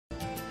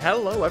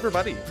Hello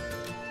everybody,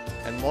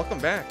 and welcome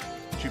back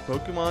to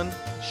Pokemon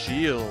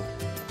Shield.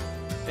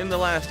 In the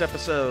last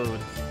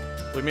episode,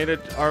 we made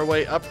it our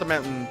way up the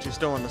mountain to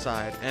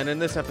Stow-on-Side, and in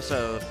this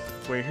episode,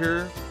 we're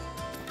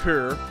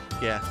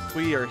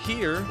we are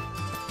here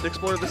to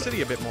explore the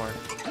city a bit more.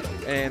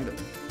 And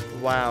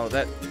wow,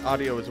 that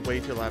audio is way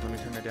too loud. Let me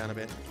turn it down a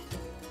bit.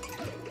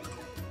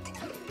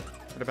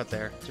 What about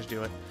there? Just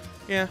do it.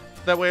 Yeah,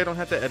 that way I don't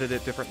have to edit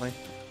it differently.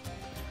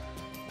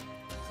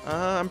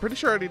 I'm pretty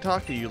sure I already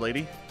talked to you,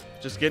 lady.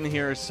 Just getting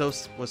here was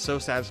so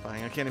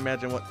satisfying. I can't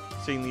imagine what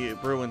seeing the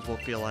ruins will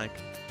feel like.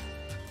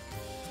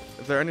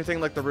 Is there anything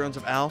like the ruins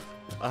of Alf?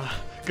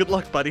 Good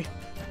luck, buddy.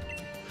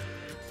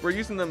 We're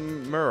using the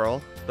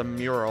mural.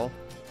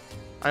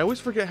 I always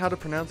forget how to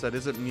pronounce that.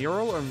 Is it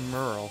mural or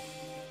mural?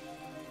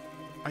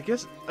 I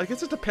guess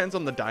it depends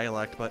on the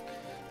dialect, but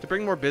to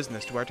bring more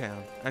business to our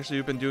town. Actually,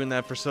 we've been doing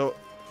that for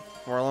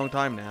a long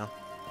time now.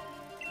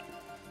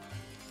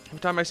 Every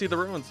time I see the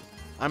ruins,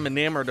 I'm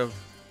enamored of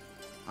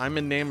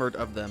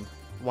them.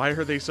 Why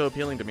are they so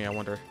appealing to me, I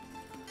wonder?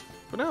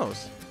 Who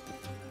knows?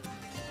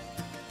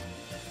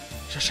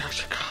 That's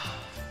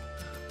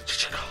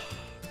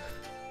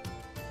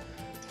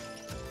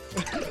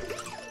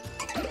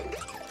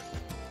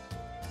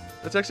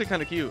actually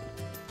kind of cute.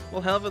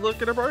 We'll have a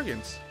look at our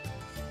bargains.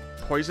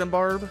 Poison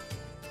Barb?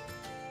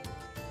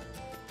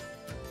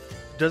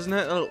 Doesn't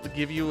it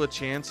give you a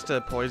chance to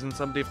poison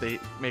somebody if they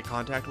make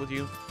contact with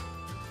you?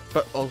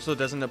 But also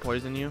doesn't it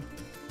poison you?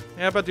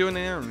 Yeah, about doing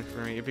an errand for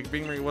me. If you can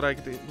bring me what I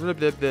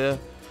if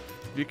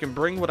you can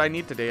bring what I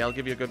need today, I'll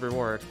give you a good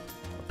reward.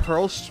 A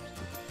pearl.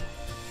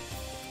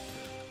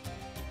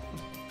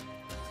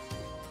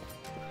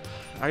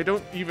 I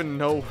don't even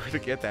know where to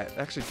get that.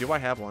 Actually, do I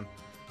have one?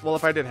 Well,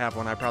 if I did have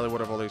one, I probably would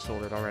have already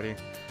sold it already.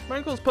 My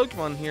uncle's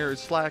Pokemon here is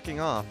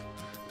slacking off.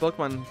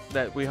 Pokemon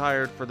that we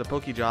hired for the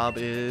Poke job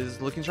is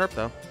looking sharp,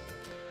 though.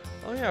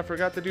 Oh yeah, I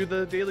forgot to do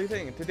the daily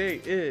thing. Today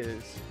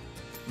is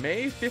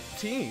May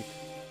 15th.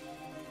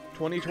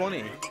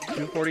 2020,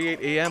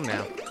 2:48 a.m.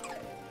 now.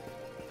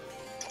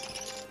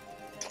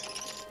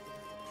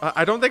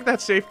 I don't think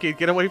that's safe, kid.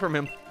 Get away from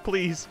him,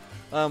 please.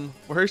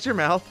 Where's your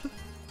mouth?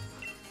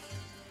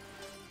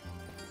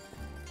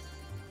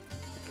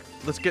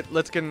 Let's get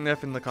an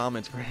F in the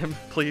comments for him,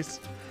 please.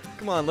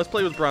 Come on, let's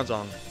play with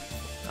Bronzong.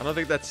 I don't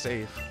think that's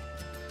safe.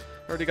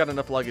 Already got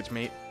enough luggage,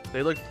 mate.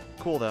 They look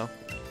cool though.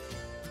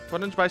 Why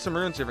don't you buy some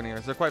rune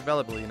souvenirs? They're quite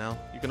valuable, you know.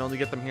 You can only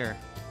get them here.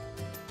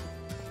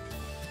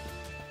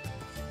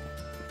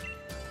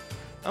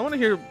 I want to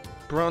hear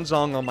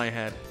Bronzong on my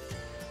head.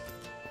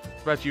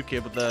 What about you,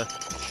 kid, with the...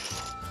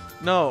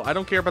 No, I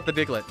don't care about the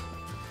Diglett.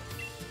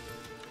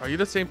 Are you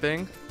the same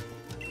thing?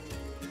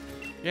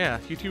 Yeah,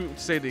 you two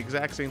say the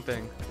exact same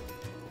thing.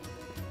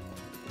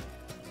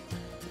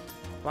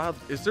 Wow,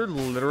 is there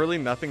literally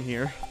nothing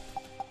here?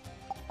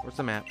 Where's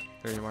the map?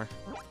 There you are.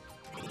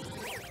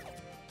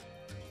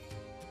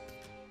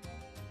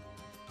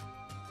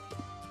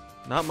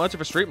 Not much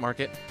of a street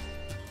market.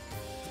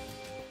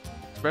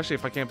 Especially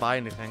if I can't buy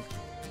anything.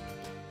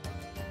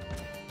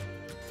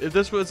 If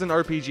this was an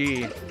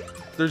RPG,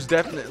 there's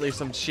definitely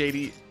some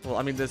shady... Well,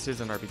 I mean, this is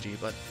an RPG,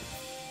 but...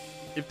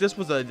 If this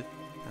was a...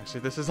 Actually,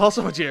 this is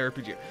also a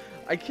JRPG.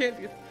 I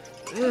can't...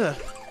 Ugh.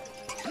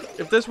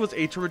 If this was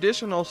a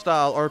traditional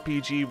style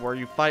RPG where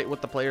you fight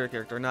with the player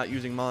character, not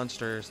using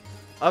monsters,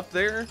 up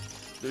there,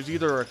 there's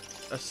either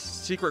a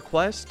secret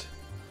quest,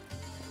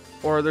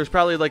 or there's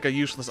probably like a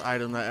useless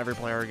item that every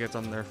player gets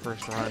on their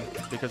first run,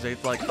 because they're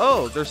like,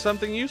 oh, there's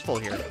something useful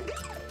here.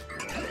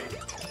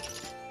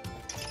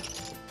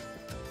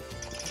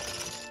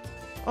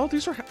 Oh,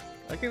 these are...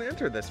 I can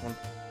enter this one.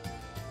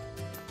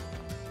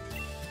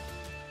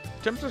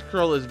 Temperature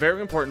control is very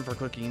important for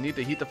cooking. You need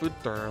to heat the food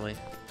thoroughly.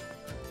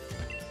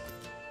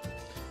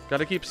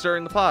 Gotta keep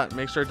stirring the pot.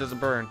 Make sure it doesn't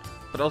burn.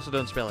 But also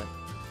don't spill it.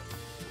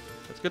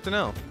 That's good to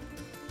know.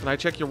 Can I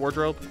check your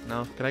wardrobe?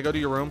 No. Can I go to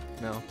your room?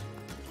 No.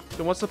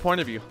 Then what's the point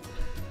of you?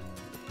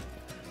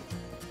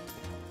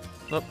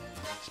 Nope.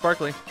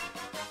 Sparkly.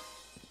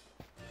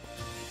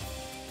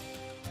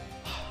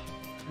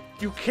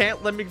 You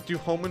can't let me do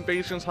home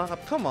invasions, huh?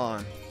 Come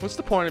on. What's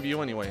the point of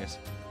you anyways?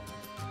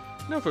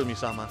 No,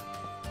 Fumi-sama.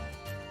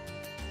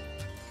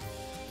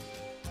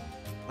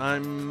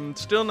 I'm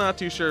still not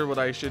too sure what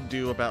I should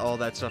do about all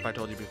that stuff I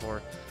told you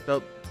before.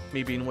 About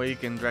me being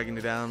weak and dragging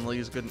down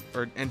Lee's good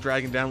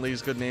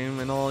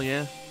name and all,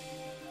 yeah.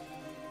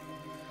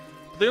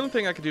 But the only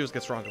thing I can do is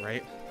get stronger,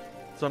 right?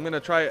 So I'm gonna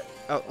try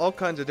out all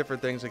kinds of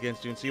different things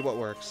against you and see what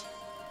works.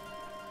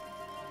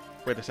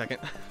 Wait a second.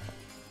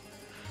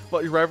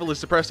 Well, your rival is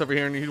suppressed over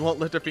here and you won't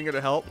lift a finger to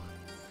help.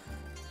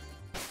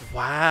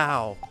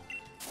 Wow.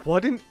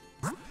 What a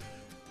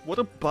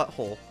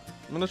butthole.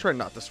 I'm gonna try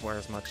not to swear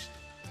as much.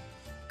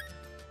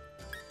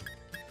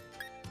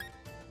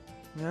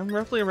 Yeah, I'm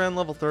roughly around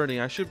level 30.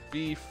 I should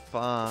be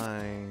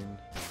fine.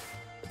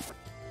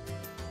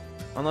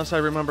 Unless I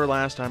remember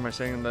last time I was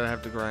saying that I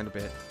have to grind a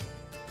bit.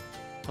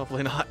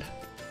 Hopefully not.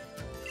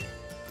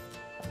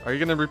 Are you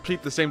gonna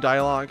repeat the same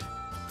dialogue?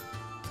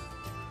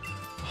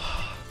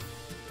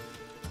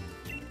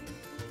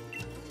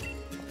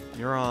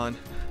 You're on.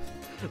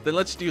 Then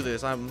let's do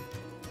this.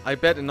 I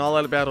bet an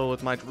all-out battle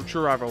with my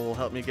true rival will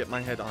help me get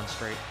my head on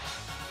straight.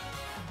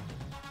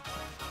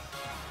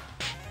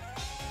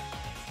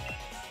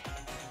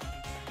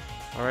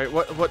 All right,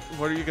 what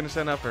are you gonna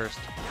send up first?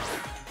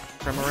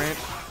 Cramorant?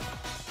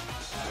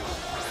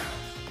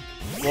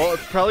 Well,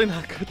 it's probably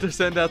not good to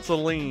send out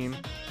Celine.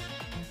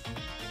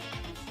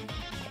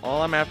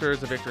 All I'm after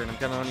is a victory, and I'm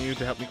counting on you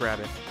to help me grab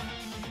it.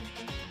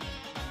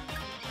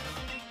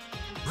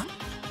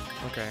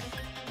 Okay.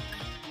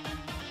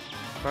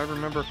 If I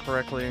remember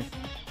correctly,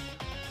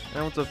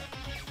 that one's a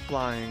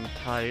flying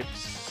type,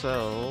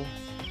 so...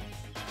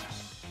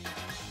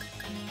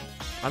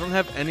 I don't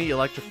have any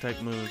electric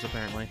type moves,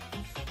 apparently.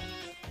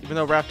 Even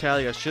though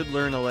Raphtalia should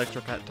learn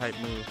electric type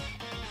move.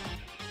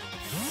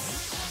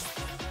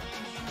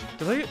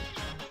 Did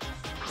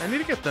I need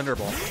to get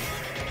Thunderbolt.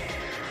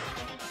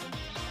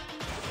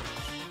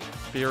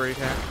 Fury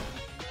attack.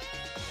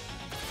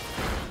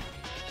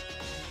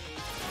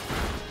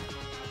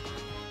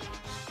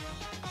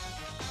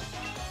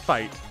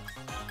 Fight.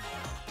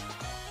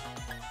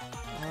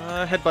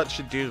 Headbutt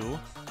should do.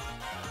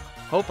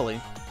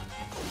 Hopefully.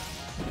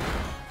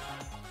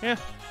 Yeah.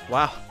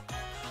 Wow.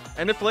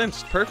 And it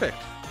flinched. Perfect.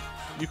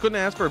 You couldn't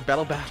ask for a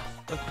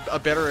a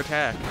better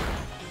attack.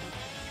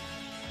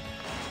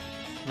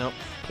 Nope.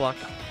 Pluck.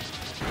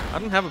 I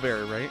don't have a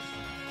barrier, right?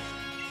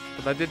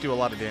 But that did do a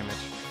lot of damage.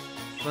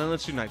 Well,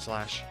 let's do Night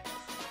Slash.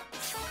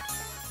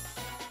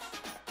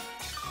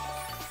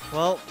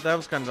 Well, that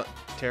was kind of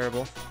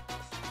terrible.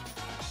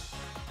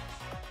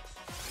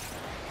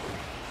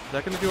 Is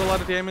that going to do a lot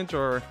of damage,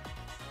 or...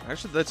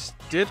 Actually, that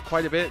did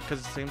quite a bit, because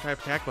it's the same type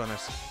of attack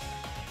bonus.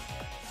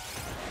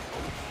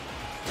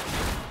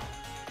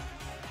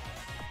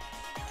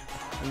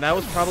 And that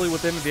was probably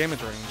within the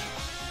damage range.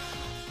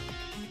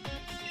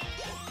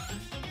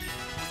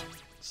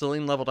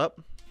 Celine leveled up.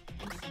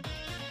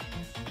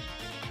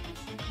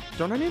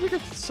 Don't I need to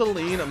get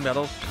Celine a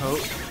metal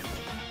coat?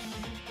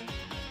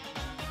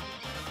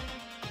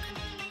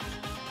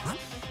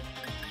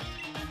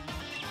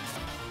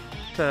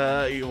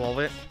 To evolve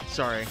it?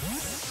 Sorry.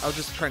 I was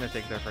just trying to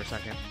think there for a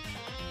second.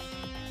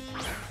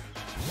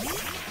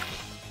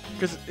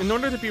 Because in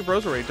order to be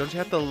Roserade, don't you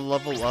have to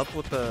level up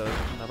with the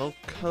metal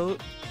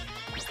coat?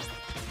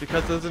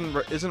 Because isn't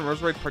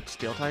Roserade part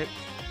steel type?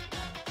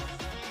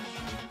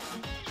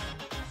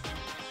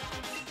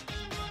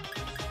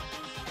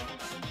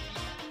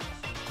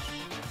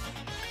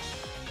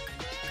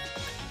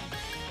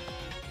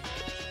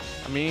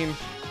 I mean,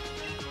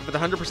 if it's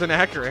 100%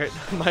 accurate,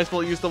 might as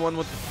well use the one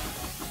with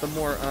the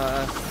more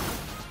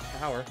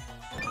power.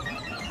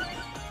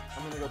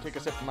 I'm gonna go take a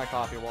sip of my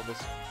coffee while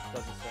this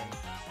does its thing.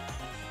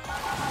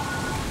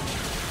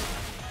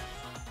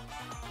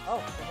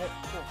 Oh, okay,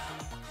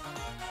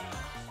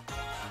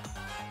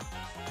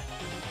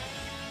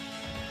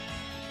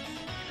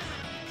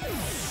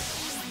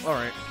 cool.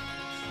 Alright.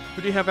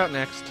 Who do you have out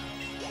next?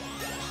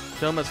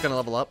 Toma's gonna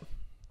level up.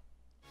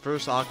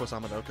 First Aqua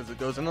Sama though, because it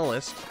goes in the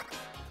list.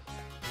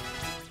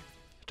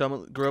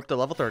 Toma grew up to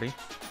level 30.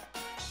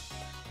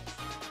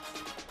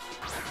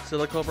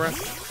 Silicobra.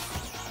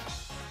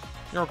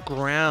 You're a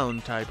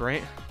ground type,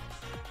 right?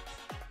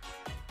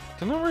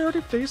 Didn't we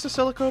already face the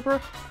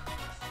Silicobra?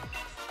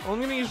 Oh, I'm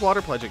gonna use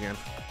Water Pledge again.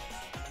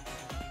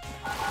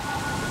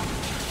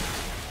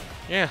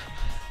 Yeah.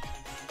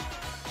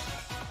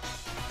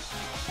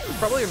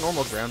 Probably a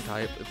normal ground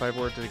type, if I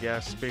were to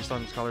guess, based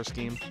on its color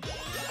scheme.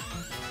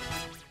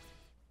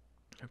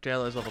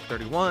 Raphtalia is level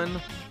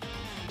 31.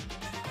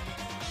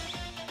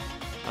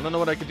 I don't know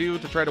what I could do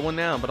to try to win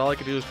now, but all I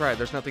could do is try it.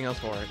 There's nothing else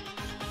for it.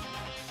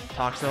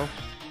 Toxel.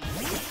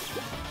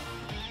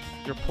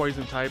 You're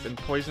poison type, and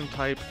poison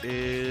type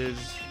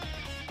is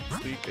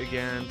weak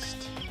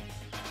against...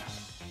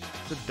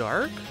 Is it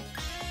dark?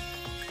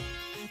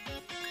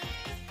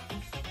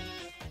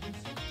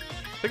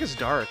 I think it's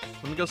dark.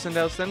 Let me go send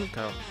out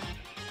Senko.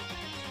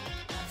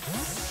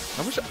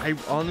 I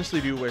honestly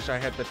do wish I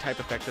had the type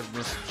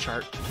effectiveness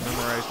chart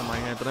memorized in my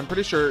head, but I'm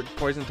pretty sure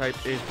poison type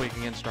is weak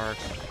against dark.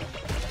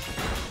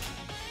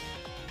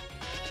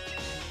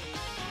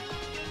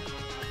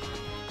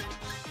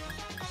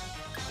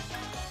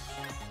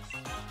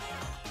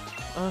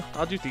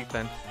 I'll do Thief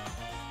then.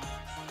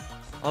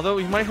 Although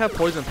he might have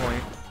Poison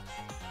Point.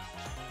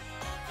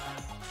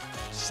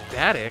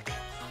 Static?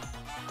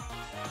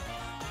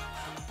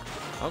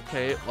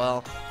 Okay,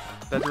 well,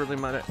 that doesn't really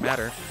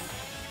matter.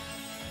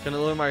 Gonna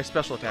lower my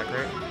special attack,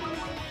 right?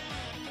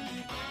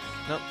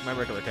 Nope, my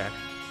regular attack.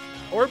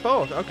 Or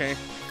both, okay.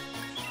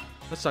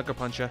 Let's Sucker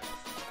Punch ya.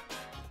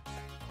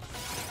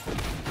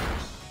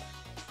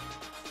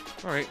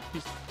 Alright,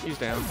 he's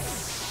down.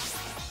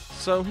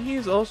 So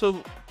he's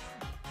also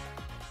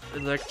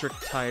electric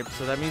type,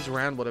 so that means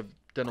Round would have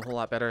done a whole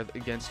lot better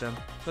against him.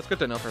 That's good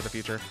to know for the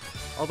future.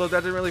 Although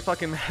that didn't really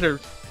fucking matter.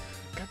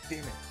 God damn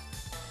it.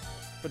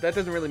 But that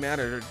doesn't really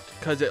matter,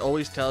 because it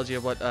always tells you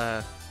what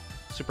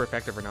super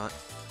effective or not.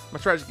 My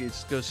strategy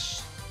just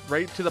goes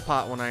right to the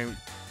pot when I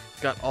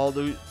got all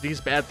these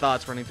bad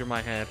thoughts running through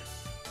my head.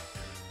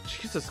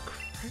 Jesus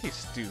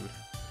Christ, dude.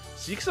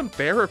 Seek some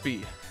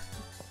therapy.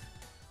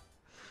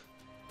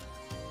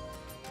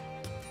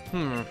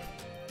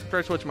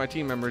 Try to switch my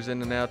team members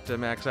in and out to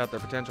max out their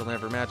potential and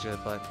never match it,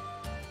 but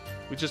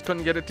we just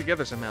couldn't get it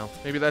together somehow.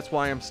 Maybe that's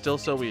why I'm still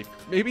so weak.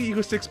 Maybe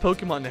use 6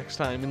 Pokemon next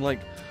time and,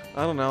 like,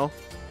 I don't know,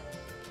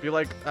 be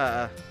like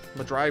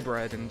Madry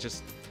Bread and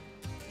just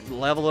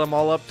level them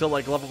all up to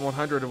like level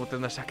 100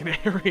 within the second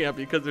area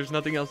because there's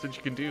nothing else that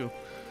you can do.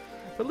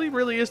 But Lee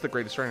really is the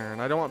greatest trainer,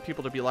 and I don't want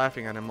people to be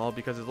laughing at him all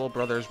because his little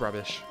brother is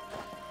rubbish.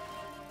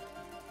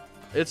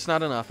 It's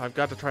not enough. I've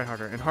got to try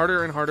harder and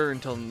harder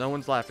until no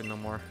one's laughing no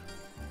more.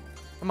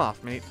 I'm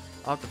off, mate.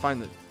 I'll have to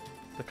find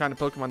the kind of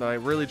Pokemon that I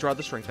really draw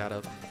the strength out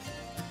of.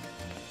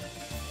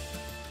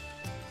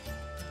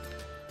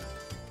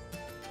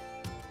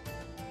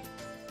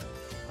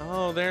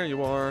 Oh, there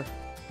you are.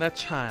 That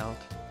child.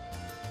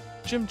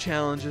 Gym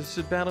challenges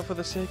should battle for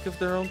the sake of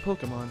their own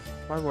Pokemon.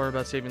 Why worry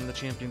about saving the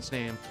champion's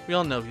name? We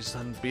all know he's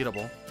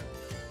unbeatable.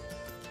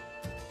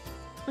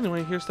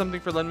 Anyway, here's something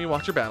for letting me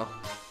watch your battle.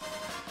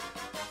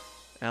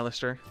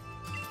 Allister.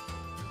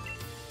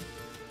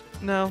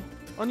 No.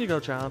 On you go,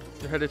 child.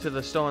 You're headed to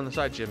the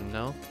Stow-on-Side gym,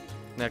 no?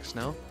 Next,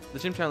 no. The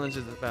gym challenge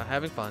is about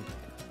having fun.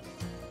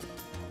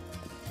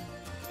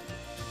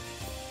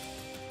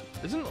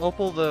 Isn't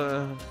Opal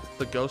the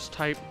ghost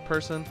type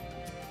person?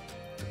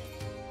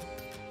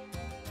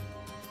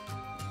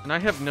 And I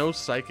have no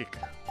psychic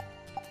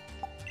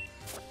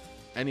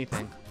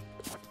anything.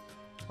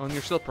 Oh, and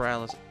you're still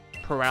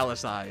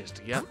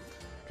paralyzed. Yep.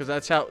 Because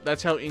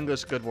that's how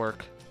English could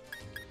work.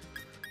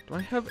 Do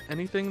I have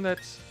anything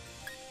that's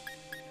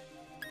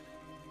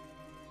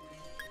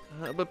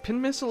but Pin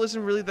Missile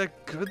isn't really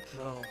that good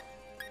though.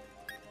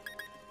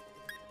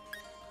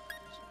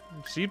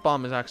 Seed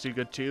Bomb is actually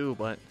good too,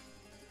 but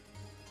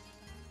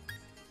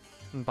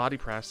and Body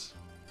Press.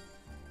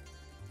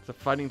 It's a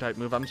fighting type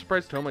move. I'm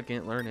surprised Toma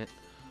can't learn it.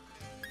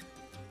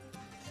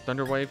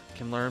 Thunder Wave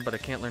can learn, but I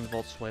can't learn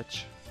Volt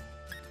Switch.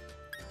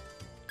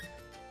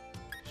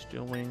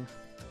 Steel Wing.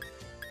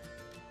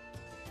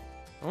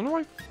 I wonder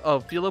why. Oh,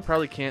 Philo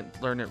probably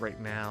can't learn it right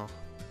now.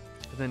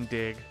 And then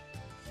Dig.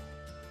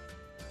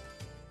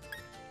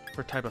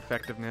 For type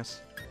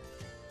effectiveness.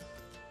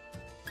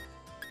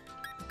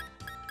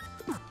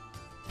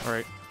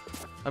 Alright.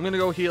 I'm gonna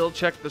go heal,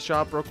 check the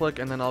shop real quick,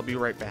 and then I'll be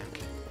right back.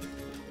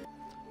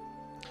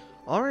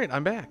 Alright,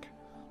 I'm back.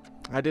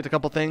 I did a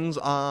couple things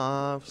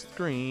off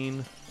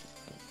screen.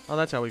 Oh,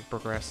 that's how we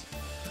progress.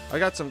 I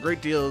got some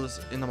great deals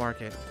in the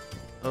market.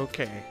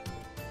 Okay.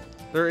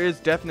 There is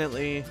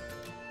definitely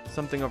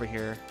something over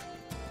here.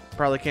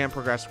 Probably can't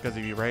progress because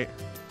of you, right?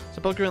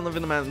 Some Pokemon live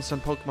in the mountains,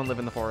 some Pokemon live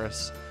in the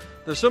forests.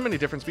 There's so many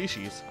different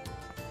species.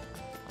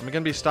 Am I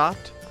gonna be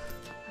stopped?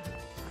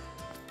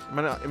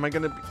 Am I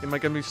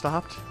gonna be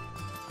stopped?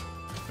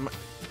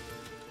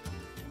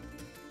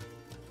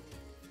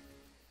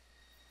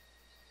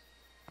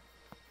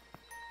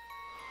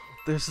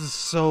 This is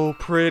so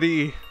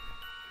pretty.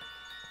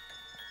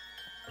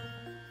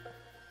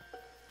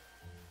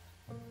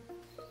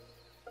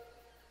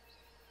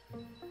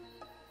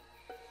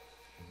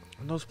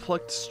 And those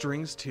plucked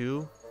strings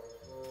too.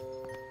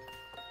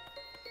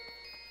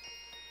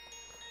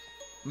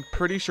 I'm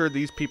pretty sure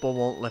these people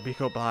won't let me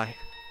go by.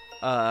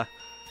 Let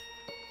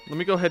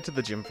me go head to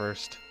the gym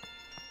first.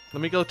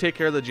 Let me go take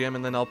care of the gym,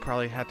 and then I'll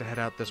probably have to head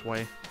out this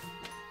way.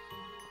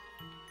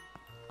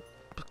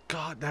 But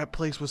God, that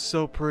place was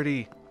so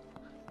pretty.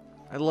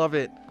 I love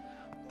it.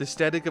 The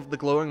aesthetic of the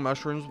glowing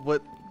mushrooms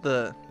with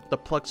the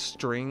plucked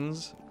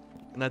strings.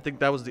 And I think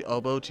that was the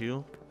oboe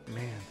too.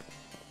 Man.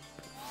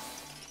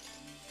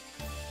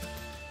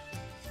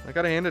 I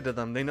gotta hand it to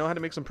them. They know how to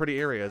make some pretty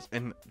areas.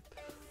 And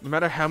no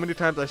matter how many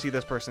times I see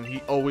this person, he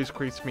always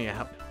creeps me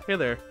out. Hey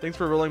there. Thanks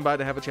for rolling by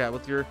to have a chat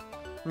with your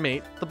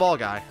mate, the ball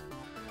guy.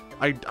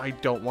 I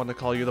don't want to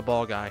call you the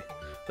ball guy.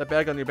 That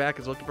bag on your back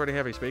is looking pretty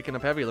heavy. Speaking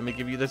of heavy, let me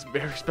give you this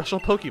very special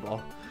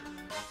Pokeball.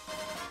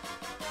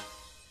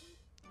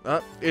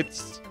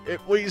 It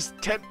weighs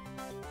 10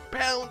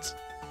 pounds.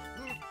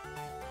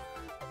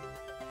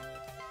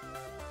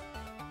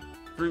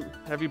 Fruit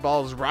heavy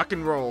balls rock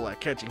and roll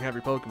at catching heavy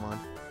Pokemon.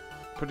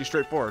 Pretty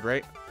straightforward,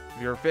 right?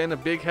 If you're a fan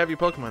of big heavy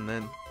Pokemon,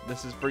 then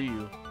this is for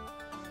you.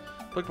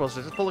 Pokeballs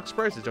are full of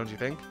surprises, don't you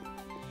think?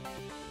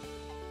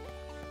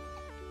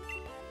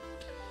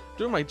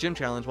 Doing my gym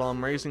challenge while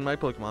I'm raising my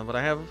Pokemon, but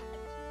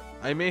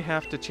I may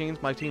have to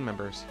change my team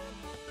members.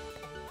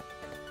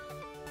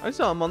 I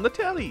saw him on the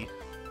telly.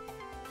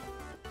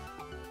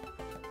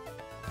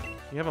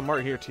 You have a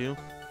Mart here too.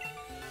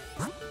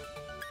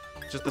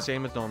 Just the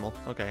same as normal.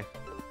 Okay.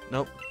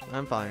 Nope,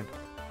 I'm fine.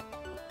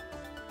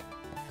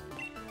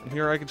 And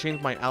here I can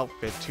change my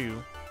outfit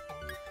too.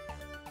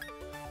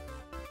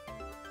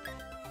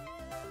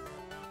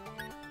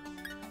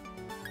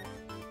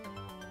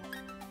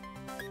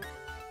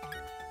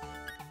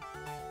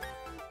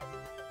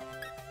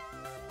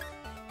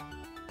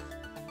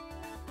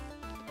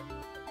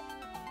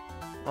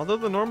 Although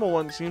the normal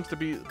one seems to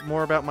be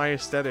more about my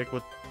aesthetic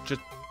with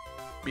just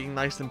being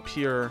nice and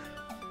pure.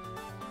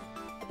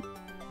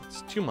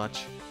 It's too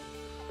much.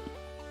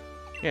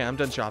 Yeah, I'm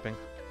done shopping.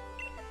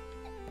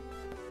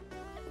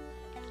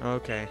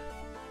 Okay.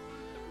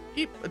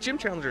 Eep, a gym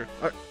challenger.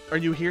 Are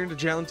you here to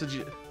challenge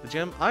the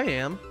gym? I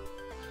am.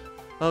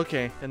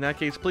 Okay, in that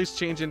case, please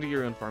change into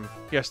your uniform.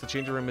 Yes, the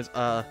changing room is,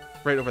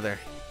 right over there.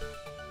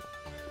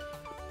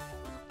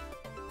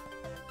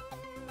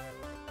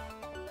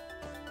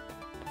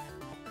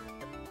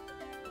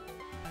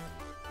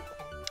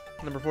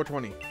 Number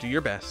 420, do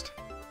your best.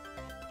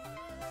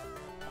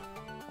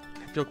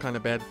 I feel kind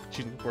of bad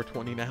choosing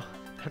 420 now,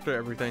 after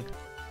everything.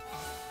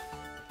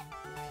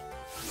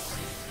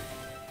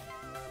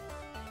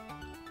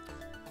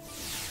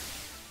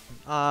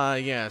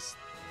 Yes.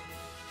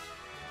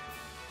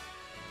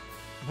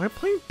 Am I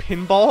playing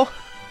pinball?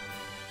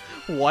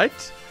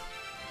 What?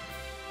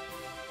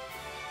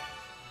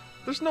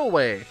 There's no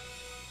way.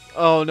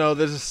 Oh no,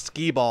 there's a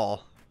skee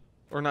ball.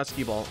 Or not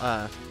skee ball,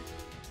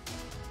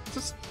 is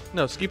this?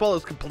 No, skee ball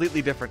is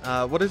completely different.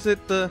 What is it?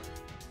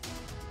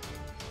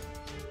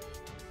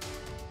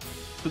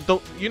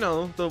 You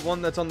know, the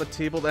one that's on the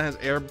table that has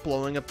air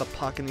blowing up the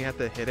puck and you have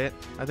to hit it?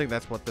 I think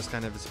that's what this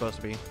kind of is supposed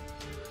to be.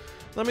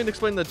 Let me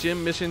explain the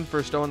gym mission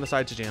for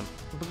Stow-on-Side to jam.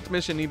 Complete the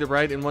mission, need to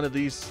ride in one of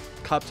these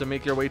cups and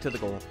make your way to the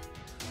goal,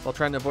 while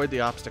trying to avoid the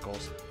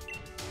obstacles.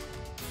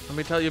 Let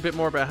me tell you a bit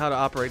more about how to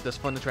operate this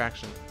fun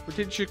attraction.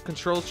 Rotate your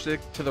control stick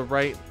to the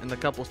right and the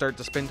cup will start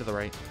to spin to the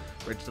right.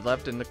 Right to the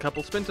left and the cup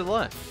will spin to the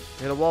left.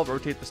 Hit a wall,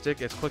 rotate the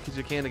stick as quick as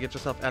you can to get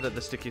yourself out of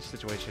the sticky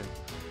situation.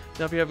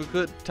 Now if you have a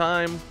good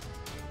time,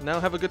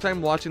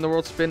 watching the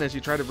world spin as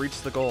you try to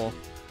reach the goal.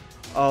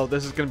 Oh,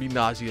 this is going to be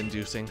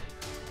nausea-inducing.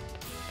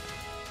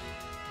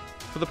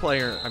 For the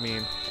player, I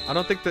mean, I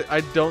don't think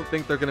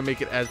they're going to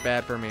make it as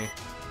bad for me.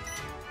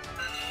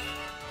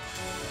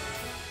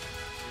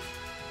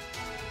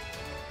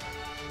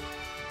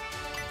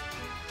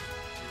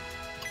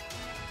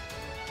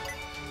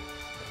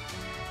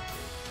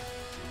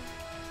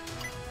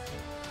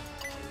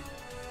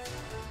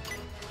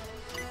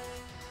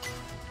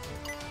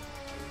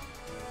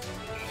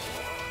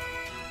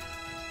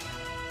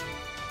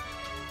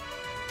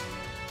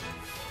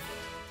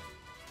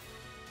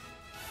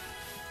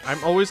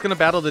 I'm always gonna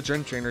battle the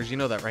gym trainers, you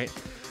know that, right?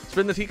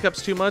 Spin the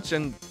teacups too much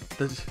and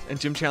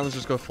gym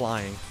challengers go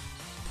flying.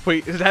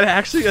 Wait, is that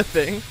actually a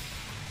thing?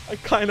 I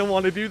kind of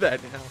want to do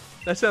that now.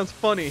 That sounds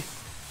funny.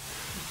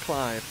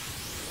 Climb.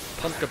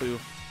 Pumpkaboo.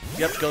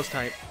 Yep, ghost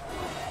type.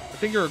 I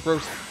think you're a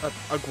gross.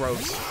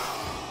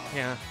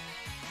 Yeah.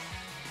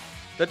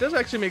 That does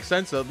actually make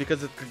sense though,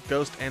 because it's a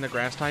ghost and a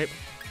grass type.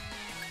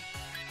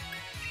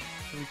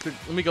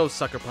 Let me go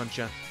sucker punch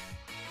ya.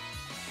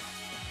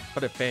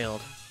 But it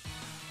failed.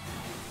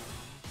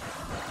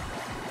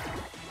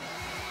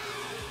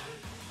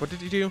 What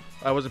did you do?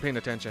 I wasn't paying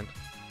attention.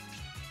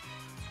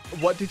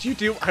 What did you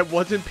do? I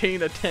wasn't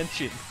paying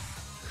attention.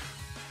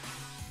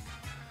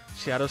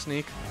 Shadow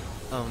Sneak?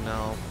 Oh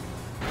no.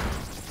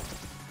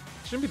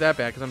 Shouldn't be that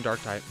bad because I'm dark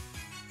type.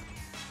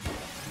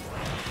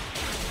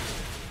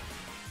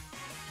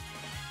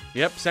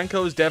 Yep,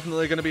 Senko is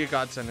definitely going to be a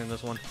godsend in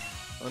this one.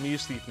 Let me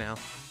use Thief now.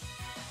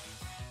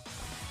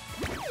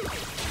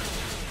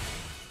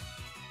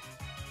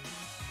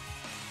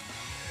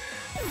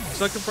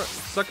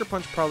 Sucker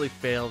Punch probably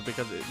failed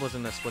because it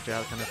wasn't a switch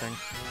out kind of thing.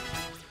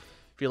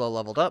 Philo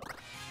leveled up.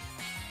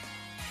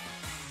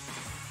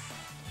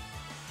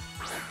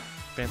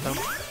 Phantom.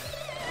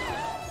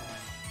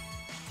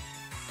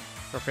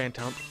 Or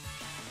Phantom.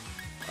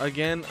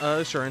 Again,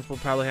 Assurance will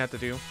probably have to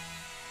do.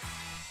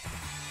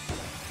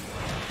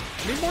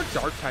 I need more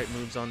dark type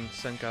moves on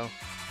Senko.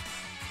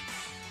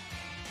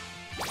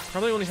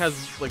 Probably only has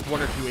like 1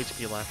 or 2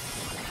 HP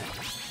left.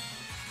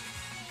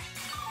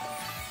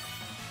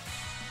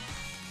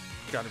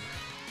 Gotta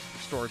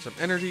restore some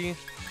energy.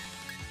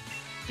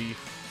 Thief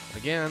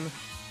again.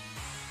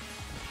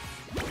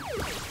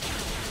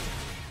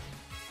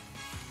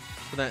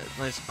 For that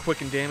nice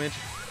quicken damage.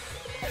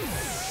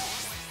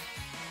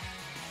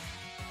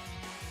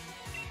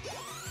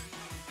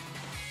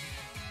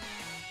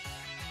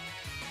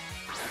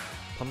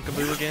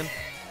 Pumpkaboo again.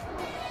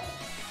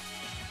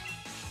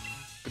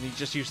 But he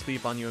just used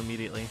Thief on you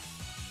immediately.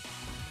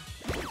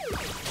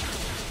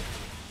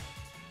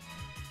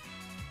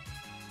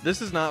 This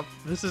is not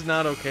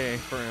okay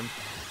for him.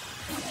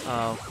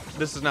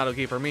 This is not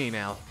okay for me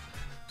now.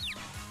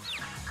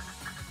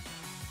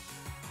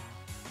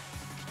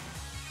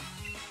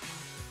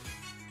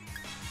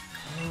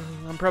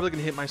 I'm probably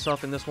gonna hit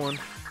myself in this one.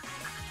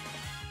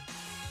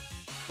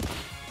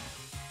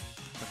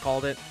 I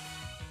called it.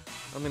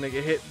 I'm gonna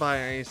get hit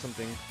by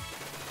something.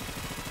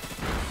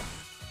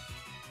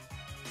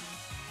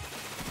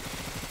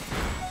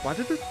 Why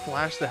did it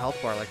flash the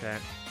health bar like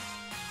that?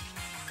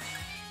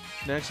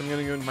 Next, I'm going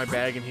to go into my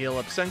bag and heal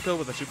up Senko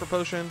with a super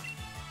potion.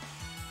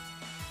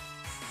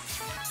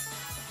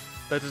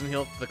 That doesn't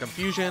heal the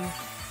confusion.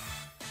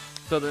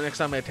 So the next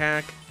time I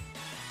attack,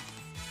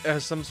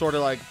 as some sort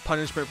of like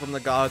punishment from the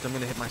gods, I'm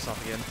going to hit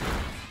myself again.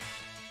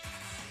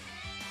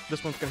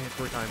 This one's going to hit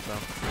 3 times though.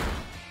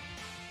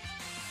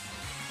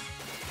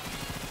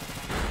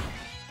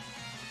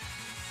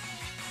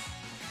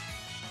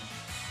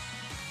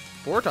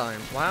 Four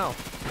times, wow.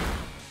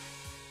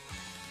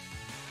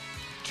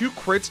 2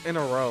 crits in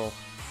a row.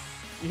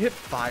 You hit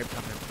 5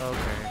 times.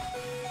 Okay.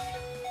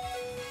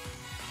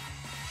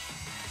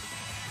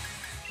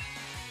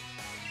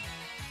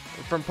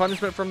 From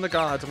punishment from the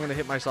gods, I'm gonna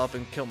hit myself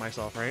and kill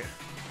myself, right?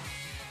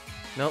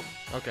 Nope.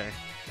 Okay.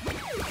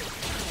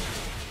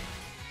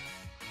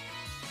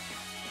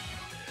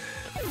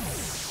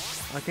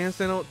 I can't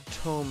send out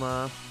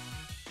Toma.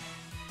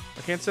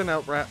 I can't send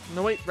out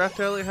No wait,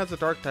 Raphtalia has a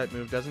dark type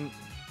move, doesn't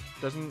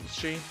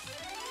she?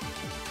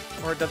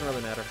 Or it doesn't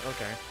really matter.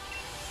 Okay.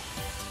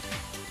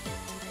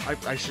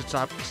 I should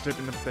stop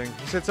snipping the thing.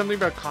 He said something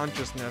about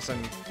consciousness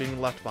and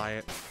being left by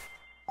it.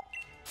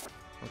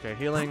 Okay,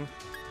 healing.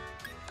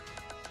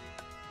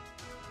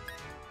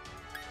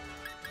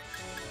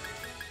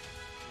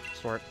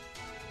 Sword.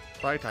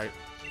 Fire type.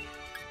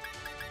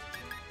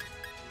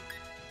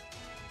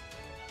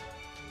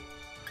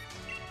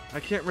 I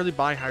can't really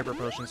buy Hyper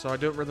Potions, so I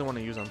don't really want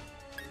to use them.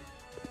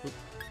 Oop.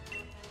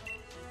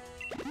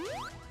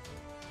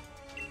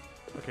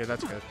 Okay,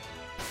 that's good.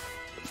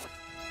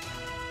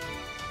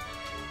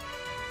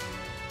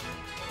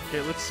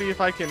 Okay, let's see if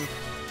I can...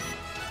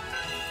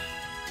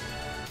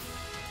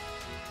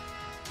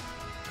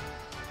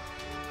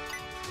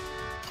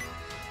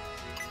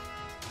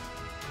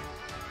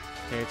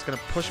 Okay, it's gonna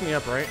push me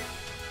up, right?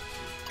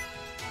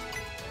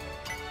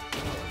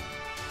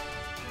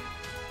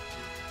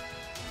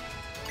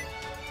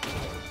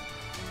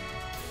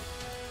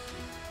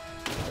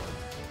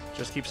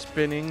 Just keep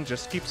spinning,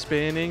 just keep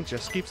spinning,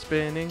 just keep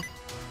spinning.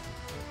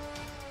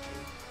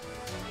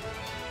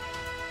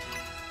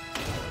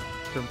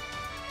 Gonna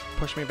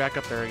push me back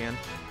up there again.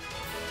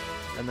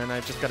 And then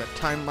I just gotta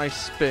time my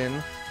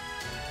spin.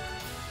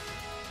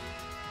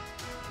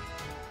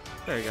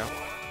 There you go.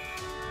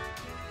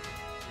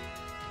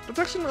 That's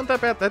actually not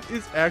that bad. That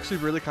is actually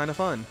really kind of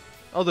fun.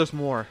 Oh, there's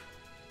more.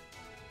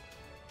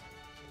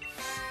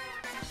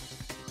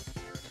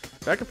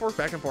 Back and forth,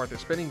 back and forth. They're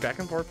spinning back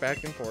and forth,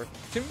 back and forth.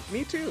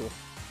 Me too.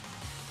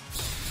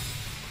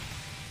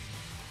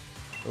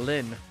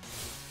 Lynn.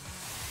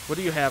 What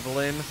do you have,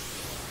 Lynn?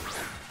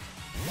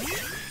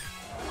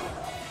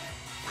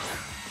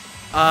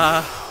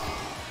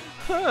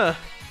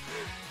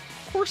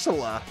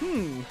 Corsola.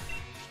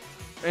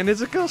 And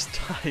it's a ghost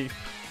type.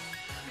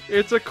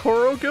 It's a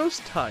Koro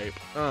ghost type.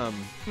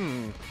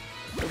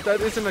 If that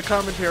isn't a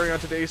commentary on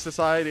today's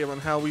society on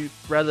how we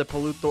rather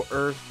pollute the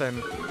earth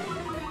than...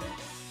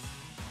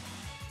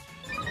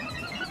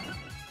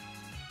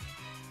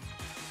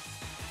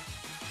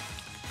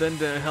 then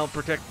to help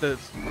protect the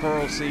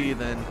Coral Sea,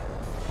 then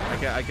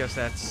I guess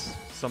that's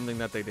something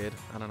that they did.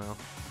 I don't know.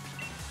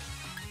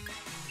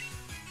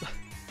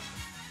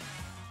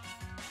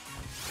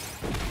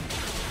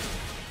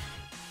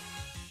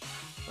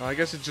 Oh, I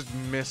guess it just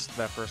missed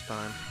that first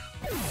time.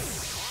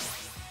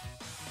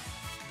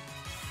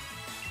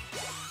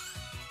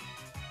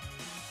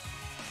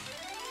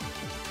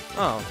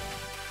 Oh.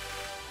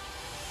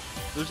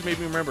 This made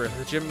me remember,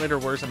 the gym leader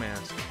wears a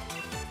mask.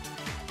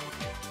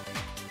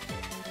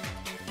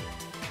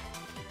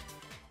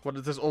 What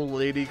is this old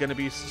lady gonna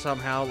be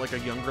somehow like a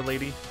younger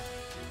lady?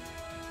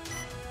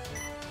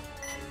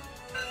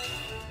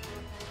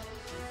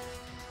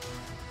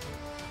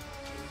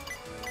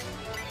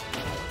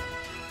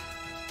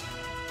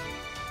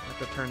 I have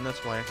to turn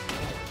this way.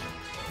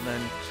 And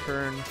then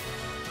turn...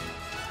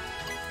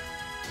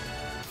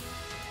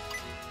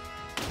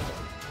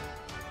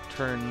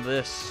 turn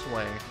this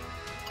way.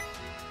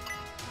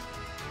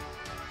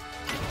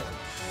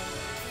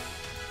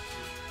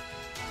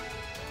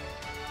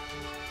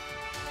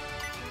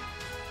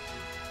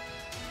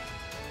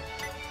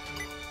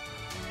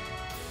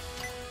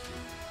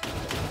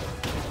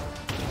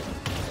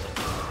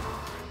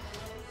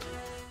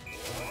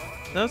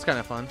 That was kind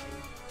of fun.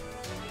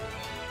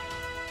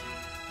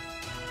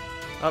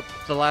 Up,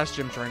 the last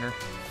gym trainer.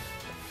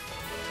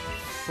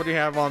 What do you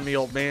have on me,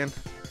 old man?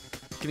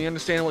 Can you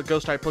understand what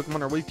ghost-type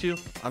Pokemon are weak to?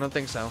 I don't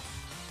think so.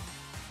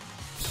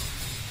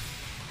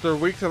 They're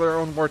weak to their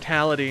own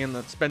mortality and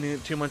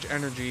spending too much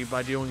energy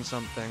by doing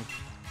something.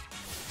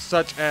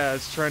 Such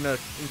as trying to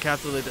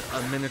encapsulate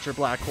a miniature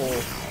black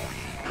hole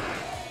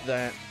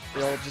that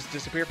they'll just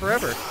disappear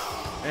forever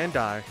and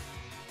die.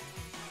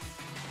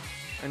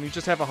 And you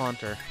just have a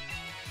Haunter.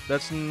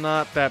 That's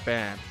not that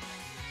bad.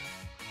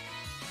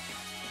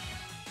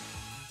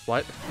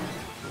 What?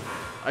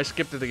 I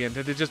skipped it again.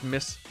 Did it just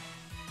miss?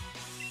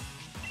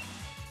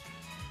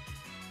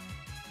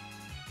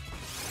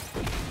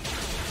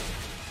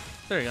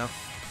 There you go.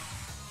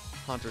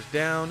 Haunter's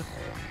down.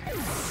 Do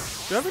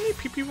you have any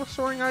PP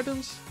restoring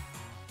items?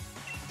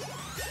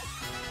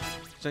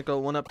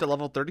 Senko went up to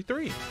level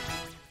 33.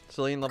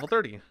 Cillian level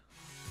 30.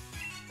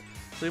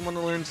 Cillian one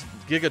that learns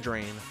Giga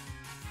Drain.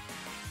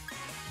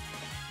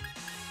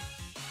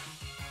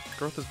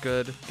 Growth is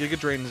good. Giga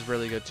Drain is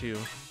really good too.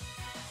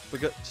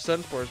 But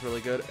Stun Spore is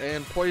really good.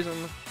 And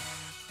Poison.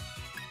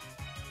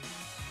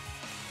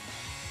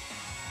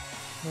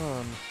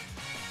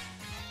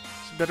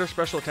 It's better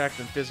special attack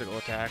than physical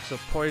attack, so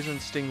Poison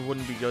Sting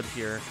wouldn't be good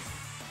here.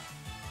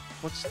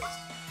 What's this?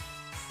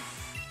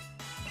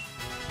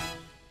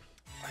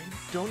 I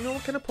don't know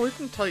what kind of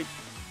poison type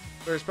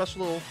or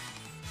special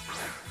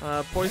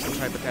poison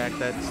type attack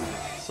that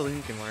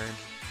Celine can learn.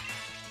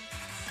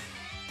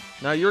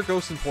 Now you're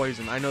Ghost and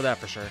Poison. I know that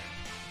for sure.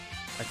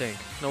 I think.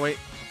 No, wait.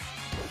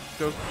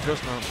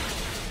 Ghost Mount.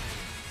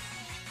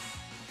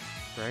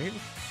 Right?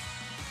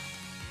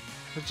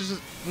 It's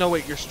just... No,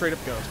 wait. You're straight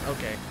up Ghost.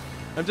 Okay.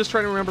 I'm just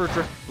trying to remember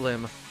Drift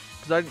Limb.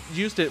 Because I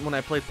used it when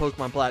I played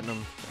Pokemon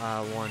Platinum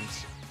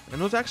once.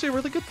 And it was actually a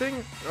really good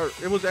thing. Or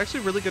it was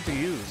actually really good to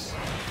use.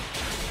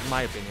 In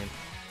my opinion.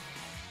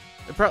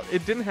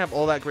 It didn't have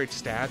all that great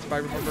stats, if I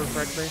remember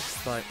correctly.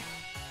 But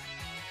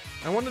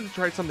I wanted to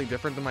try something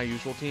different than my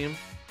usual team.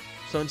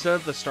 So instead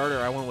of the starter,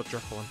 I went with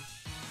Drifblim.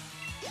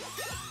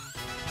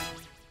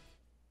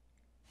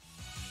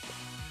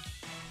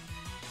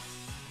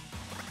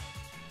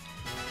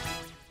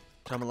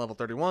 I'm at level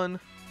 31.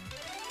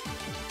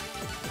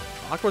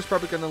 Aqua's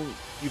probably going to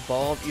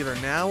evolve either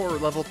now or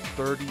level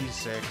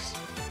 36.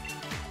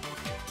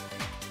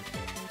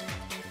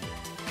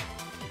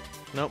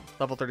 Nope,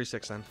 level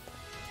 36 then.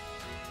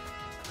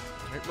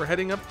 Alright, we're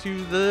heading up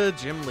to the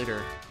gym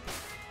leader.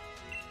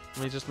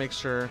 Let me just make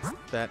sure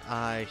that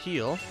I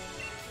heal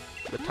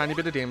the tiny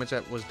bit of damage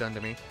that was done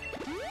to me.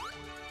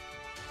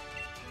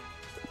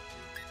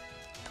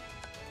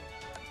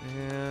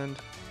 And...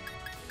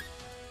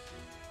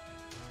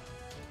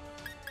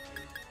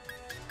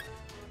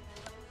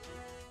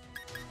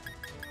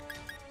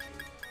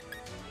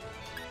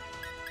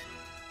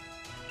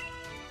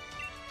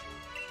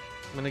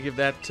 I'm gonna give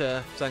that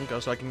to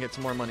Zenko so I can get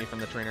some more money from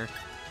the trainer.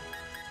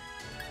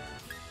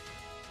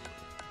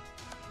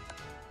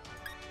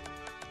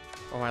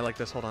 Oh, I like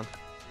this. Hold on.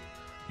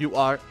 You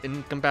are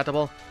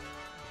incompatible.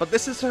 But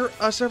this is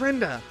a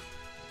surrender.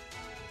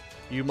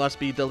 You must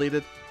be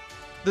deleted.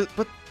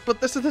 But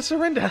this is the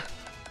surrender.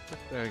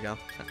 There you go.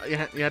 You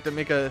have to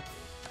make a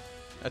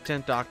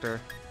 10th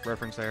Doctor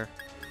reference there.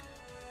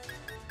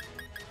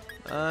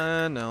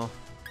 No.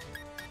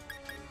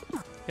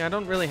 Yeah, I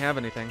don't really have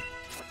anything.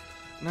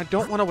 And I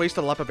don't want to waste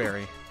a Leppa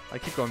Berry. I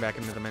keep going back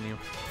into the menu.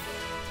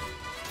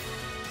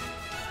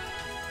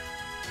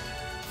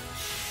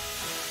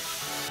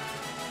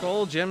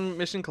 Goal gym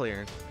mission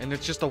cleared, and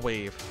it's just a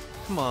wave.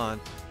 Come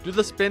on, do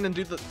the spin and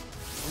do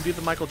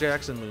the Michael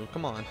Jackson move.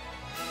 Come on.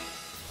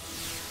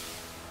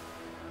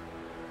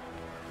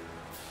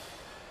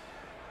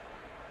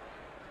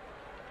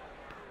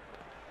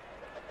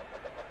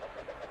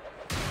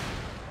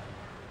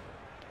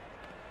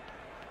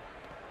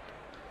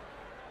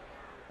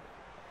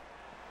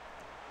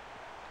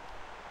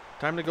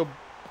 Time to go.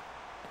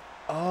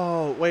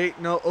 Oh wait,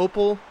 no,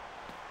 Opal.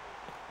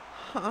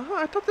 Huh,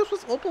 I thought this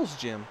was Opal's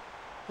gym.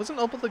 Wasn't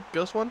Opal the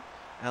ghost one?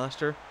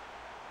 Allister.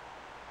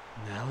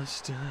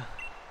 Allister.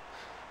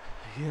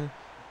 Here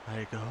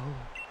I go.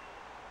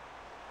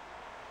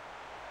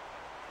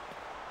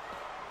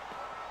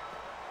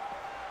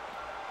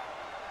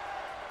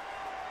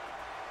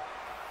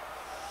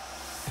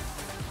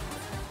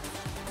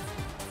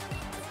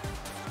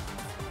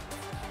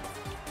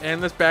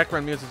 And this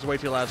background music is way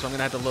too loud, so I'm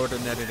gonna have to lower it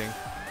in editing.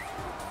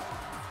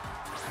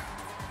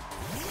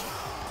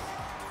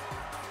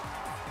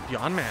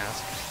 Yawn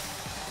Mask.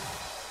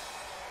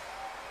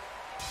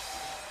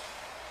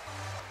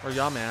 Or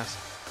Yamask.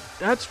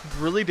 That's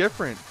really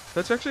different.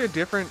 That's actually a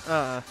different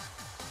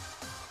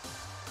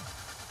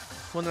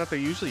one that they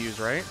usually use,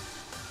 right?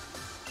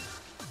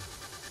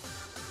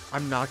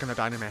 I'm not gonna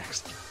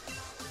Dynamax.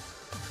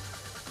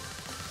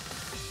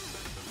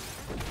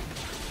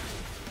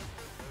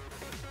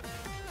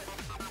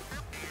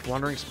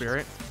 Wandering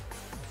Spirit.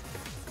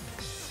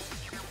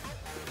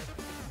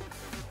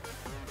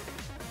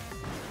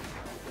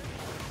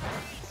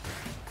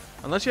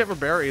 Unless you have a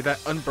berry, that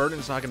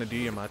Unburden's not gonna do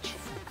you much.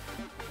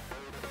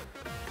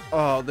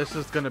 Oh, this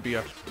is gonna be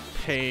a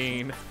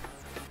pain.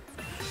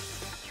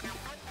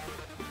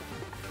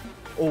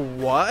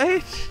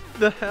 What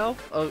the hell?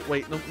 Oh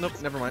wait, nope,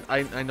 never mind.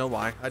 I know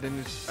why. I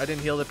didn't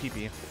heal the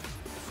PP.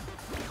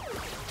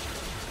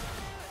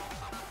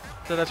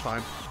 So that's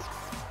fine.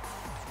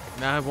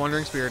 Now I have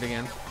Wandering Spirit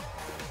again.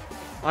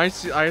 I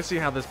see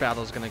how this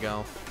battle is gonna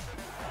go.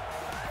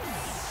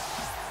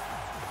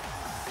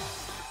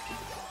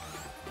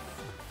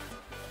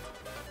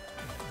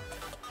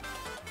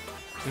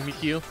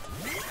 Mimikyu.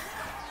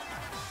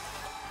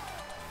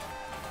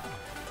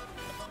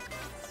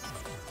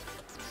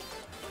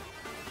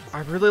 I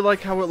really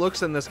like how it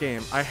looks in this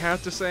game. I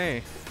have to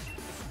say,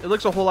 it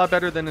looks a whole lot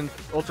better than in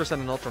Ultra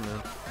Sun and Ultra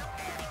Moon.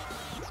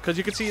 Because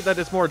you can see that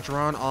it's more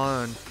drawn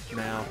on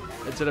now,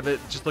 instead of it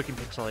just looking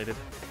pixelated.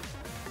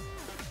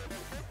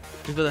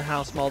 Due to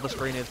how small the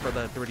screen is for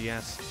the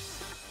 3DS.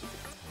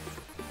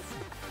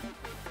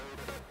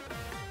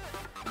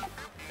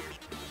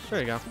 There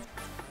you go.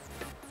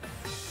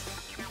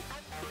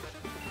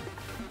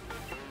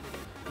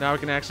 Now we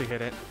can actually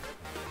hit it.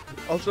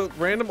 Also,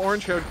 random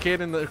orange-haired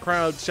kid in the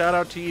crowd, shout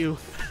out to you.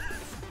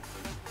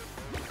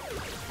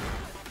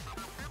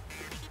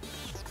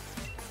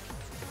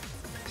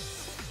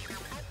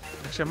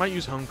 Actually, I might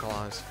use Home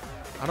Claws.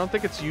 I don't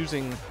think it's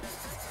using...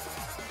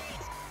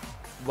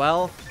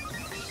 Well,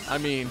 I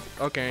mean,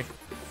 okay.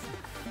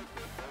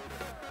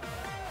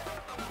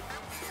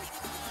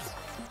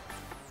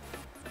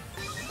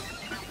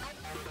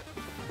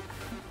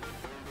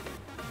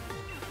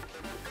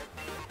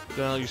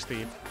 Then I'll use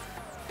Thief.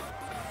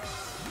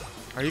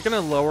 Are you gonna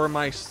lower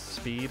my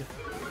speed?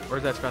 Or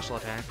is that special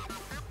attack?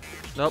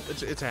 Nope,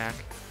 it's attack.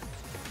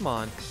 Come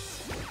on.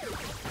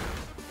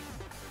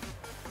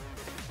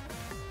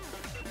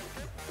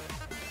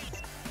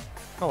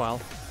 Oh well.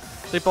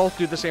 They both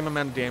do the same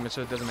amount of damage,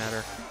 so it doesn't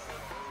matter.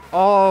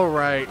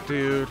 Alright,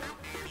 dude.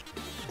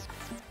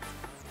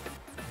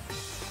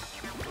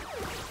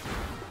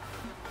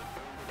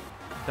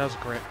 That was a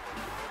crit.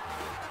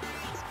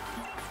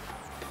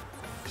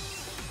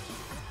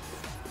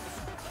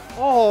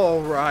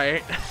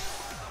 Alright.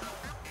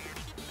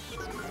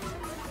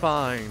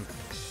 Fine.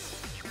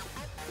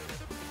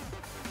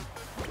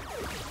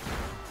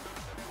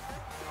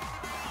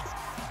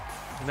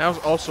 And that was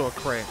also a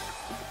crit.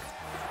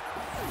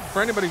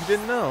 For anybody who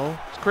didn't know,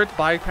 crits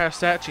bypass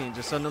stat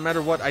changes, so no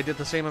matter what, I did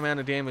the same amount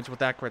of damage with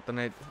that crit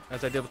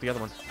as I did with the other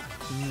one.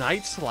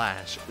 Night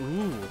Slash.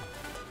 Ooh.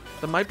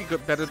 That might be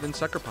good, better than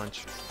Sucker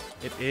Punch.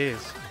 It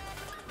is.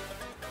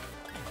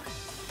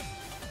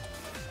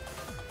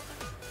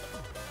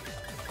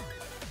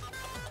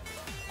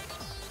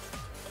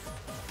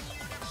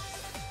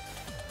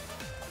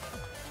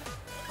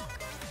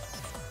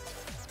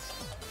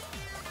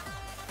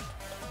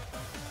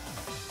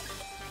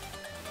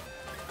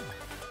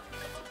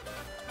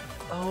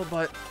 Oh,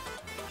 but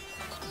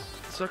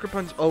Sucker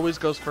Punch always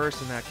goes first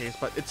in that case,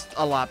 but it's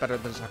a lot better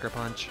than Sucker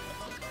Punch.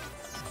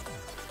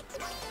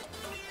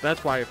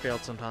 That's why it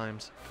failed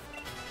sometimes.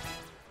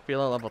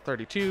 Fila level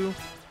 32,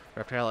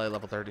 Reptile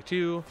level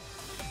 32,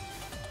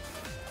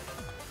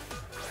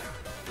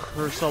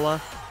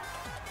 Cursula.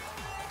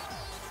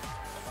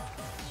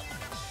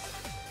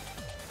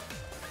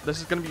 This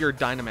is gonna be your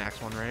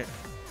Dynamax one, right?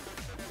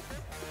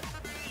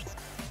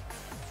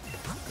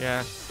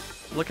 Yeah.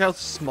 Look how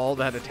small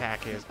that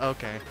attack is.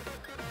 Okay.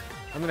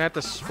 I'm gonna have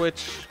to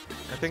switch.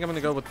 I think I'm gonna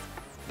go with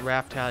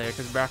Raphtalia,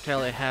 because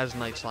Raphtalia has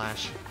Night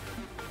Slash.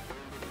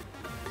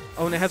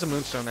 Oh, and it has a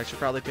Moonstone. I should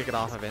probably take it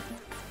off of it.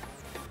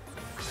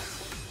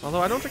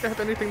 Although I don't think I have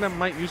anything that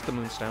might use the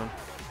Moonstone.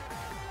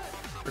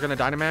 We're gonna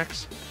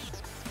Dynamax?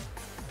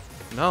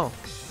 No.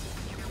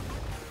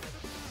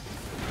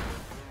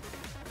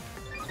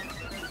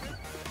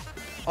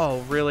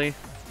 Oh, really?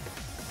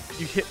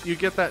 You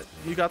got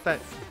that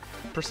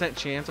percent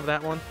chance of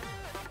that one?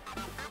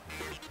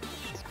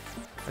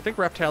 I think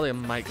Raphtalia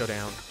might go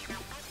down.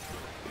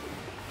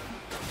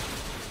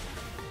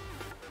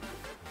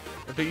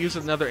 If it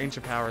uses another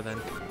Ancient Power, then.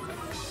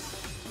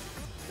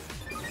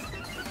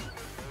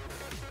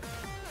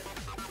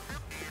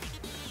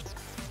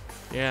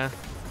 Yeah.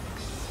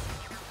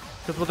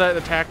 Because with that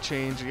attack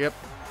change, yep.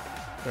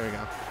 There we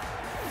go.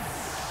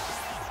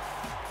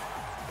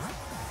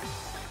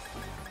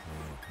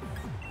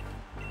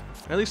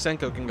 At least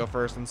Senko can go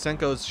first, and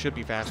Senko's should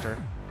be faster.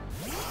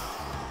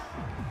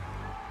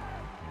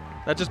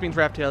 That just means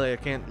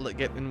Raphtalia can't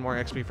get any more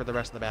XP for the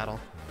rest of the battle.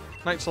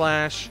 Night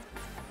Slash.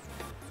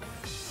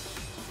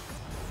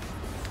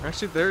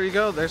 Actually, there you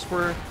go. There's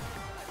where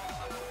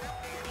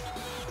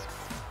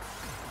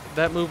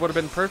that move would have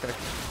been perfect.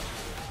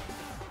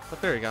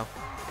 But there you go.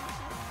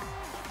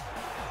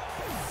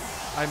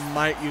 I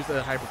might use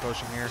the Hyper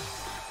Potion here.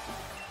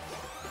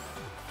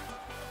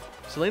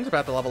 Celine's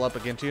about to level up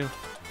again, too.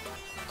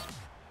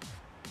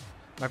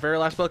 My very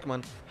last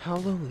Pokemon. How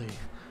lonely.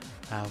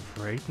 How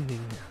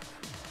frightening.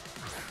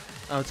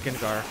 Oh, it's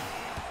Gengar.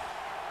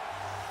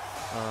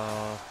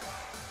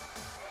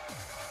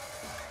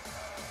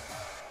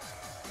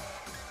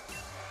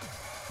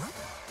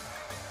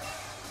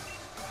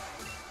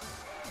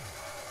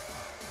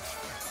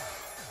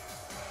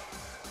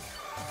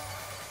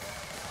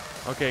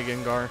 Okay,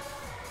 Gengar.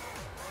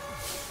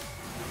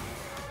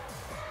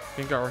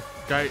 Gengar.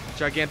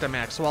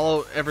 Gigantamax.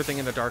 Swallow everything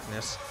in the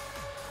darkness.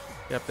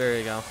 Yep, there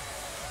you go.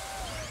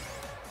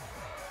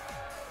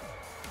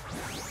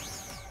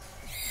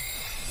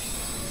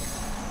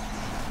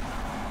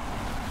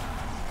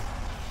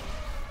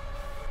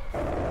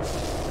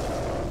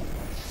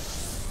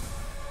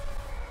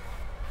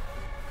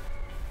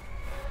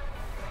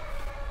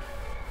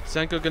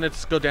 Senko gonna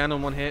just go down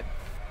in one hit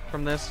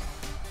from this.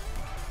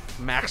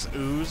 Max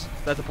Ooze.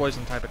 That's a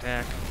poison type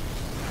attack.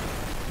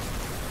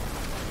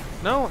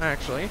 No,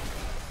 actually.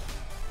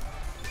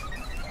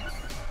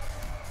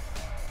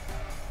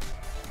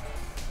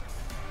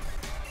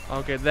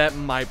 Okay, that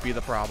might be the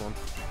problem.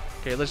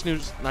 Okay, let's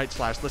use Night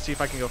Slash. Let's see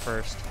if I can go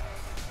first.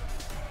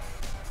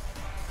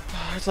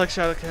 It's like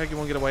Shadow Cat, you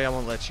won't get away, I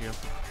won't let you.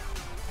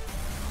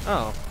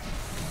 Oh.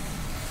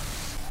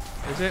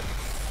 Is it?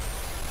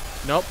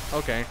 Nope.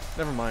 Okay.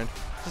 Never mind.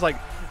 Just like,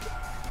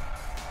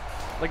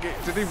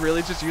 did he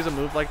really just use a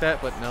move like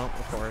that? But no,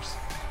 of course.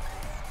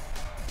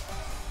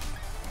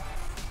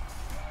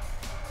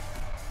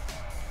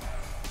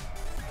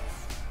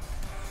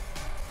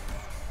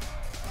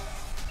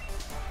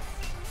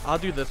 I'll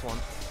do this one.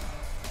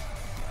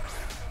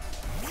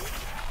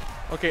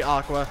 Okay,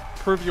 Aqua,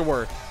 prove your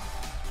worth.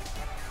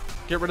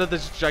 Get rid of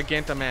this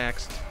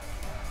Gigantamaxed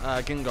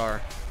Gengar,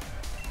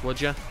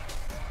 would ya?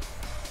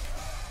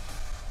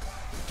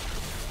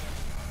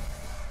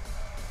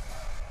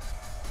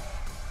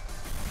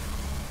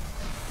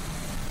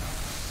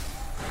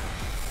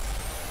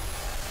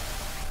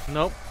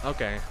 Nope.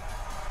 Okay.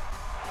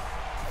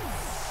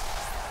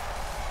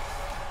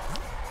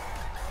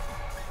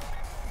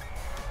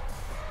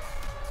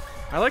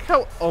 I like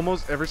how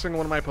almost every single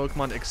one of my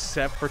Pokemon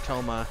except for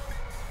Toma,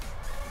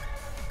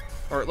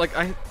 or like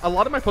a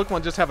lot of my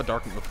Pokemon just have a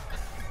dark move.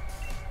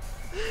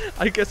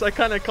 I guess I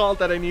kind of called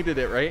that I needed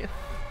it, right?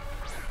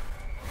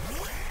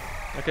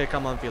 Okay,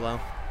 come on, Philo.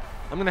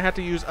 I'm gonna have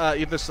to use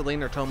either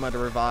Celine or Toma to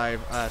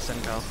revive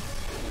Senko.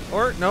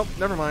 Or nope,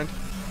 never mind.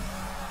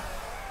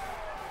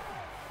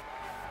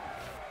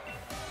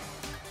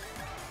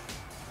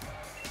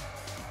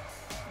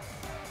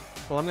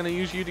 Well, I'm gonna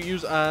use you to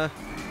use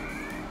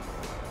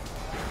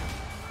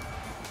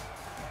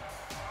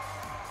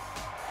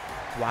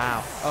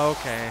Wow.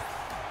 Okay.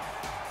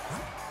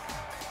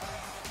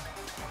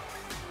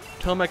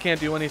 Toma can't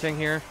do anything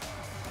here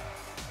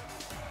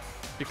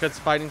because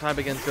fighting type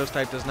against Ghost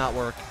type does not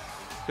work.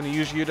 I'm gonna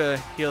use you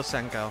to heal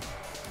Senko.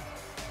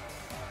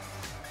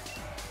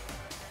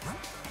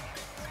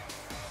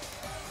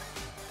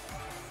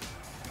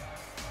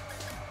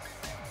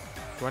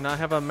 Do I not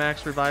have a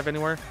max revive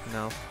anywhere?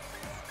 No.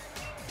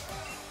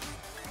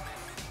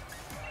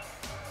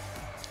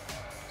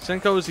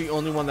 Senko is the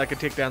only one that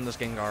could take down this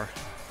Gengar.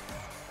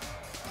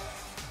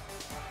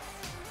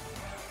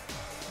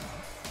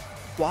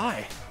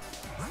 Why?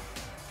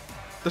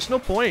 There's no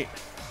point.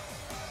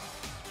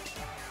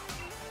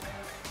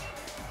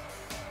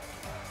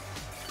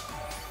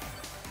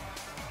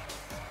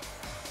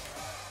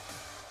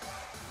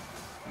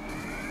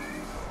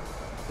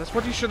 That's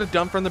what you should have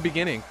done from the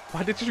beginning.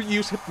 Why did you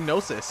use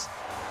Hypnosis?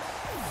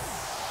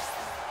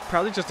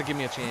 Probably just to give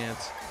me a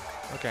chance.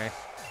 Okay.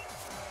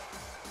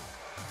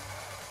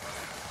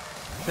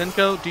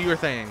 Senko, do your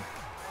thing.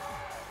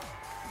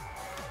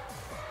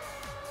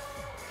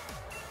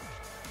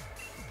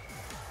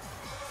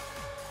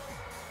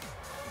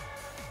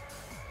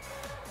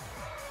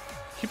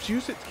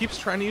 Keeps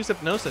trying to use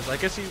Hypnosis. I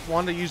guess he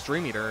wanted to use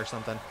Dream Eater or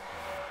something.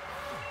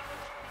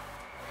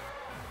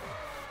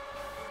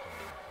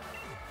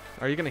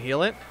 Are you gonna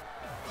heal it?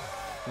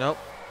 Nope.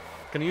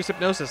 Gonna use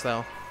Hypnosis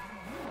though.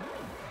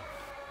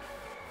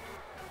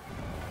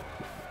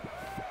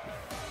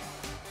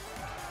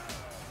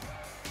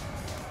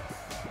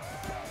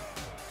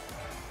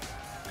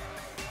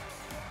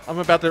 I'm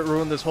about to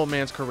ruin this whole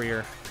man's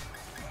career.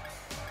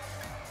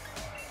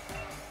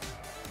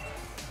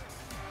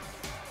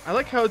 I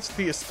like how it's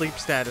the asleep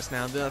status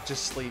now, not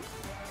just sleep.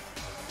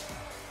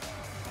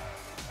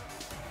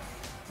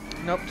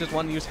 Nope, just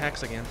want to use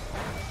Hex again.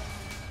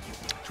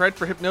 Tried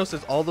for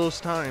Hypnosis all those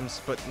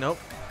times, but nope.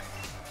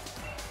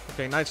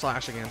 Okay, Night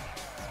Slash again.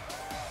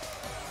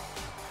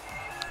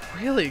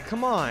 Really?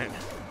 Come on.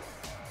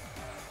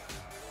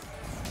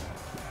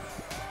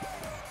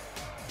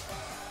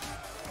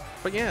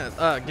 But yeah,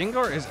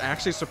 Gengar is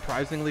actually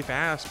surprisingly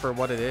fast for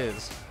what it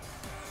is.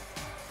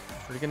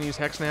 Are you gonna use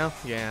Hex now?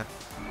 Yeah.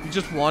 You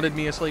just wanted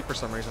me asleep for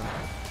some reason.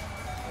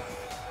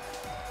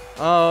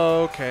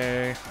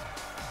 Okay.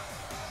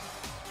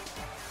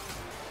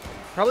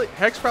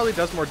 Hex probably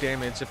does more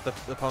damage if the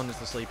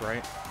opponent's asleep,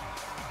 right?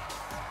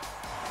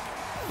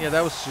 Yeah,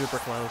 that was super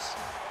close.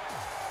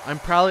 I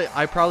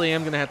probably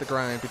am gonna have to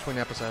grind between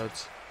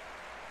episodes.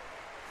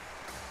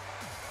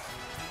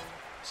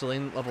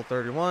 Celine level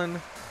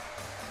 31.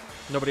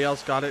 Nobody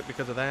else got it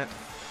because of that.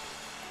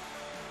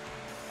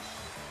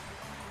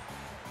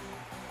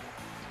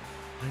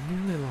 I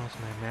nearly lost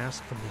my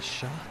mask from the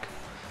shock.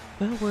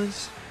 That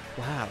was...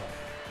 wow.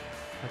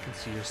 I can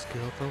see your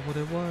skill for what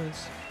it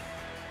was.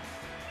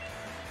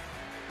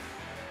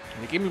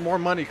 And they gave me more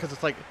money because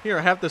it's like, here,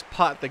 I have this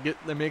pot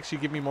that makes you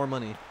give me more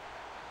money.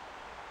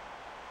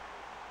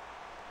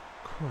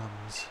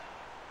 Crumbs.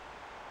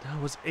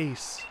 That was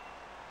Ace.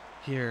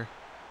 Here,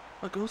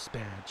 a ghost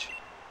badge.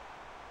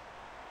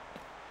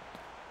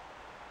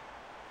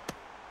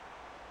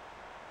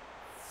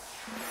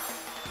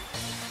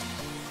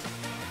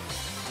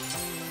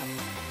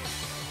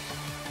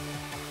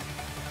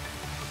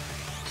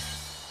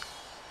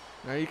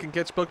 Now you can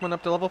catch Pokemon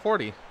up to level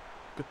 40.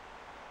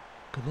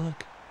 Good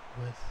luck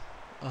with,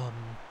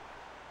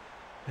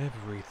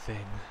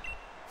 everything.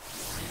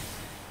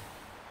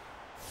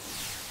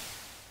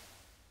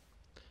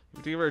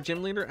 If you were a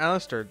gym leader,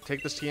 Allister,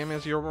 take this TM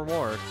as your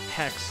reward.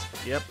 Hex.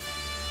 Yep.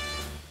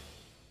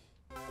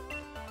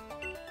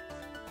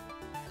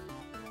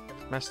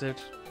 Message.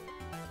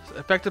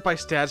 Affected by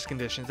status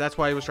conditions. That's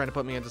why he was trying to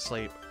put me into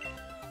sleep.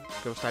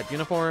 Ghost type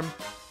uniform.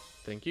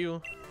 Thank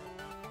you.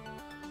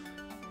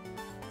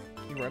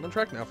 You're right on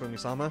track now,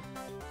 Fumi-sama.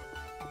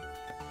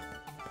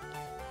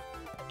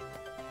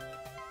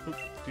 Oops,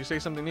 do you say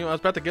something new? I was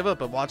about to give up,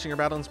 but watching your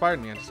battle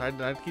inspired me. I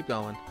decided I'd keep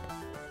going.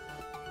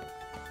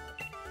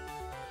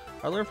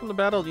 I learned from the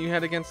battle you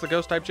had against the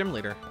Ghost-type gym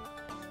leader.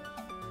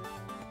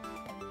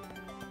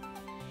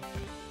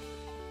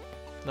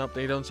 Nope,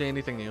 they don't say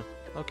anything new.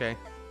 Okay,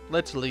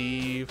 let's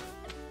leave.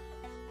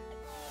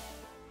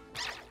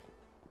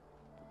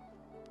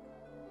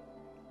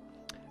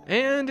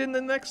 And in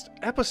the next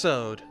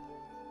episode,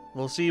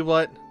 we'll see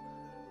what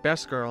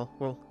best girl,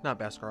 well, not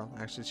best girl,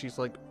 actually, she's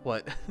like,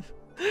 what,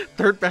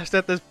 third best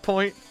at this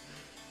point?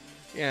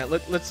 Yeah,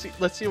 let's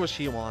see what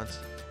she wants.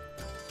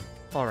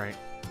 Alright,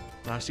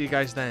 I'll see you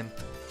guys then.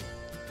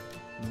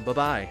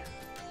 Bye-bye.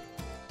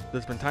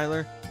 This has been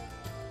Tyler,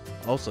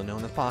 also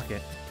known as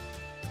Pocket.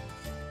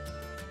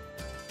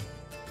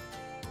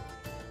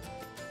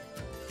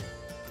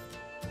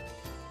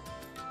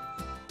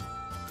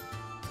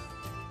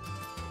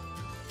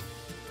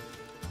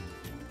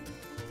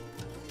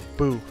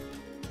 Boo.